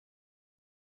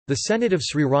The Senate of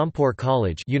Serampore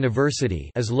College University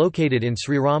is located in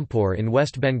Serampore in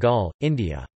West Bengal,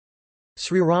 India.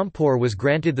 Serampore was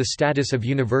granted the status of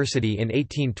university in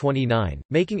 1829,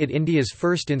 making it India's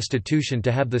first institution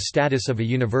to have the status of a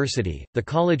university. The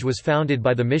college was founded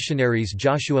by the missionaries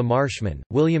Joshua Marshman,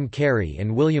 William Carey,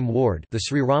 and William Ward, the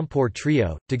Serampore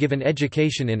trio, to give an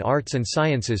education in arts and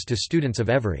sciences to students of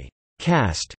every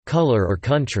caste, colour, or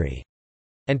country,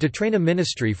 and to train a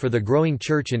ministry for the growing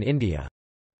church in India.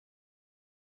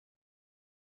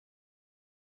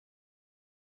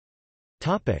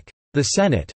 The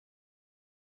Senate.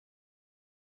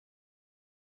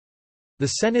 The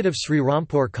Senate of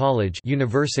Serampore College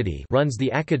University runs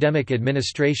the academic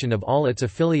administration of all its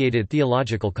affiliated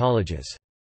theological colleges.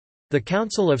 The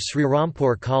Council of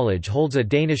Serampore College holds a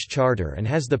Danish charter and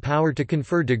has the power to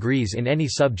confer degrees in any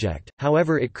subject,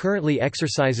 however it currently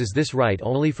exercises this right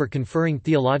only for conferring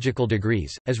theological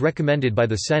degrees, as recommended by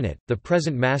the Senate. The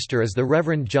present master is the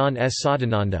Reverend John S.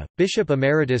 Sadananda, Bishop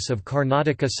Emeritus of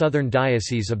Karnataka Southern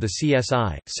Diocese of the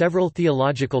CSI. Several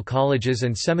theological colleges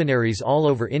and seminaries all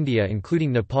over India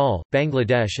including Nepal,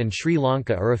 Bangladesh and Sri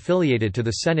Lanka are affiliated to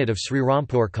the Senate of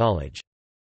Serampore College.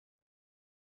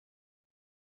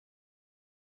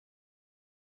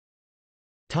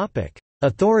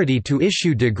 Authority to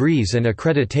issue degrees and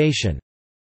accreditation.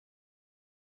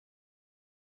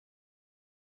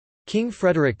 King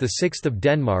Frederick VI of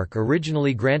Denmark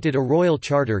originally granted a royal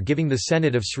charter giving the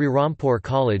Senate of Serampore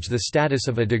College the status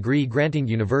of a degree-granting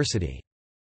university.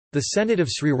 The Senate of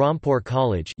Serampore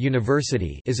College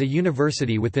University is a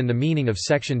university within the meaning of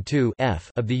Section 2 F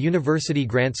of the University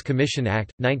Grants Commission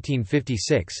Act,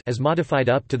 1956 as modified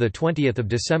up to 20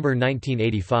 December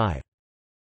 1985.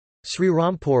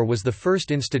 Serampore was the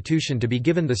first institution to be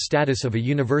given the status of a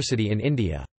university in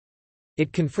India.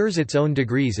 It confers its own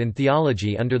degrees in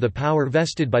theology under the power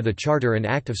vested by the Charter and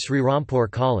Act of Serampore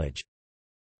College.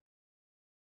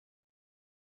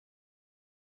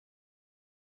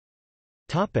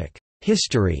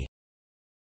 History.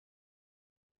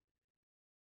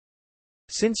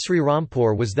 Since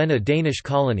Serampore was then a Danish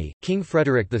colony, King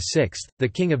Frederick VI, the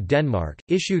King of Denmark,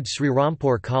 issued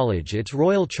Serampore College its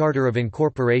royal charter of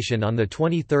incorporation on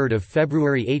 23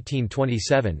 February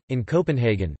 1827, in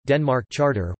Copenhagen, Denmark.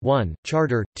 Charter 1,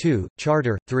 Charter 2,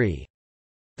 Charter 3.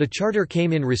 The charter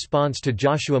came in response to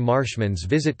Joshua Marshman's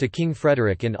visit to King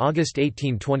Frederick in August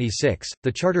 1826.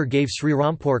 The charter gave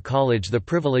Serampore College the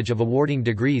privilege of awarding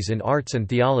degrees in arts and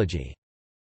theology.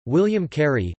 William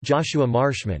Carey, Joshua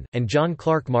Marshman, and John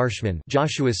Clark Marshman,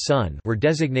 Joshua's son, were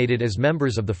designated as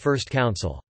members of the First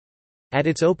Council. At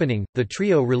its opening, the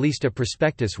trio released a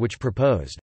prospectus which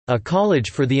proposed, "a college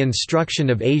for the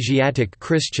instruction of Asiatic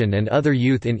Christian and other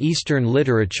youth in Eastern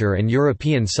literature and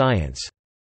European science."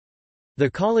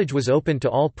 The college was open to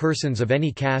all persons of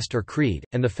any caste or creed,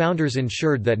 and the founders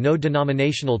ensured that no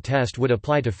denominational test would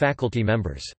apply to faculty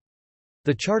members.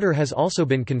 The charter has also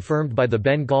been confirmed by the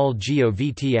Bengal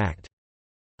Govt Act.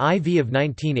 IV of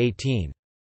 1918.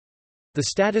 The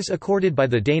status accorded by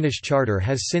the Danish charter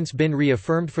has since been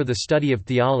reaffirmed for the study of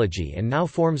theology and now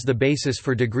forms the basis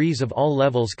for degrees of all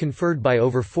levels conferred by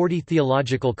over 40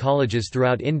 theological colleges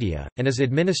throughout India, and is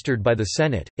administered by the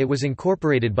Senate. It was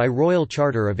incorporated by Royal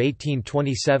Charter of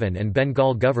 1827 and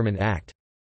Bengal Government Act.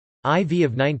 IV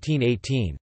of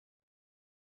 1918.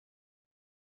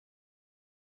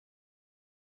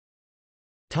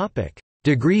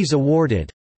 Degrees awarded.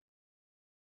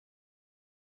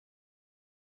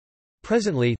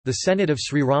 Presently, the Senate of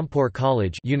Serampore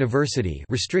College University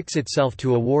restricts itself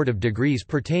to award of degrees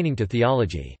pertaining to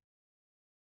theology.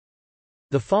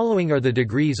 The following are the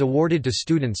degrees awarded to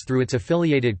students through its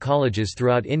affiliated colleges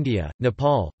throughout India,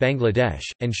 Nepal, Bangladesh,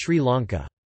 and Sri Lanka.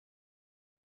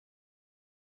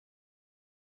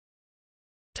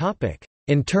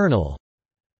 Internal.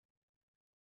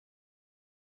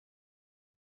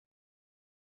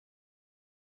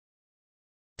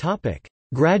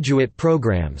 Graduate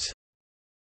programs.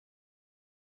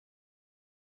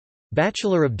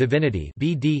 Bachelor of Divinity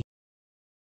 (BD),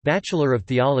 Bachelor of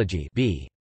Theology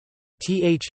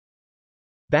 (B.Th),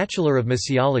 Bachelor of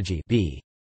Missiology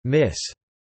 (B.Miss).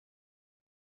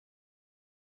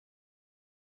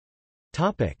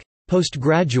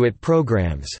 Postgraduate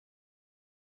programs.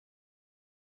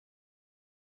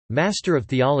 Master of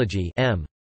Theology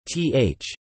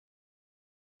 (M.Th),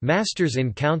 Masters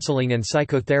in Counseling and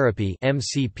Psychotherapy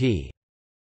 (MCP).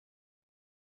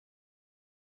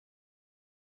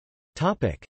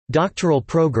 Doctoral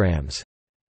programs.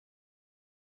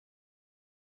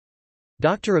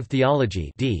 Doctor of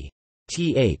Theology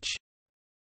D.Th.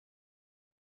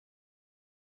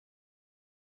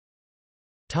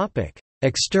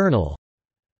 External.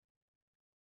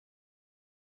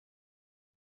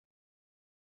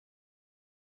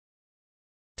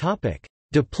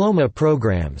 Diploma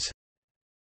programs.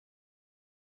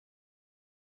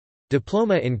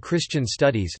 Diploma in Christian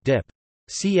Studies (Dip.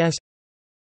 CS).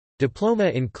 Diploma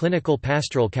in Clinical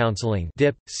Pastoral Counseling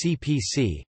 (Dip.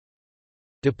 CPC).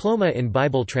 Diploma in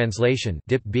Bible Translation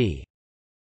 (Dip. B.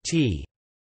 T).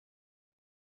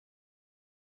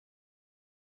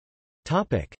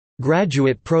 Topic: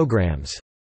 Graduate programs.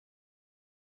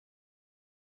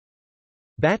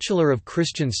 Bachelor of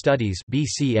Christian Studies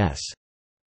 (BCS).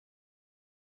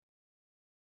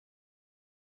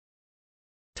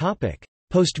 Topic: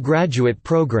 Postgraduate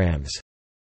programs.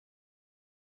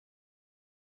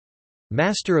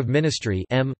 Master of Ministry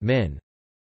 (M.Min.).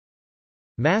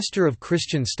 Master of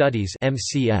Christian Studies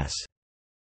 (MCS).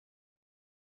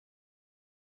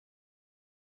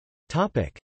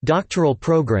 Topic: Doctoral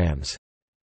programs.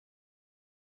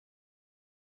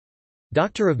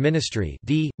 Doctor of Ministry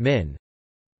 (D.Min.).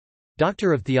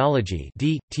 Doctor of Theology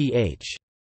D.Th.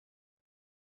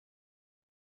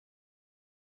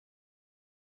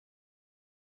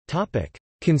 Topic: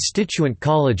 Constituent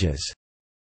Colleges.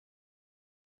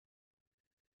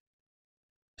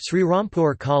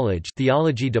 Serampore College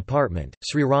Theology Department,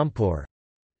 Serampore.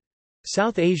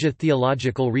 South Asia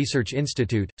Theological Research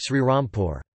Institute,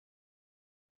 Serampore.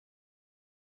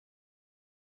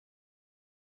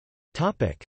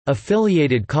 Topic: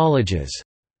 Affiliated colleges.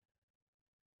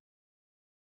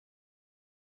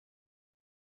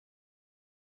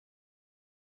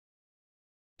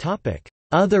 Topic: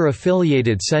 Other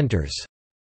affiliated centers.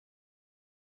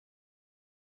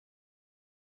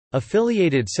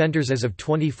 Affiliated centers as of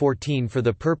 2014 for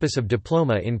the purpose of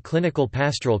Diploma in Clinical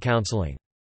Pastoral Counseling.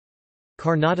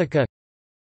 Karnataka,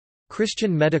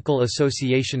 Christian Medical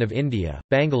Association of India,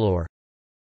 Bangalore.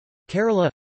 Kerala,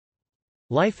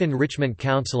 Life Enrichment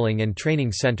Counseling and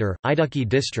Training Centre, Idukki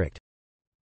District.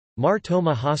 Mar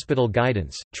Thoma Hospital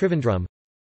Guidance, Trivandrum.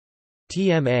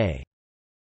 TMA.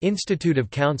 Institute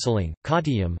of Counseling,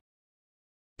 Kottayam.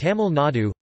 Tamil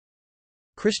Nadu,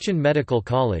 Christian Medical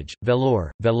College,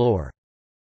 Vellore, Vellore.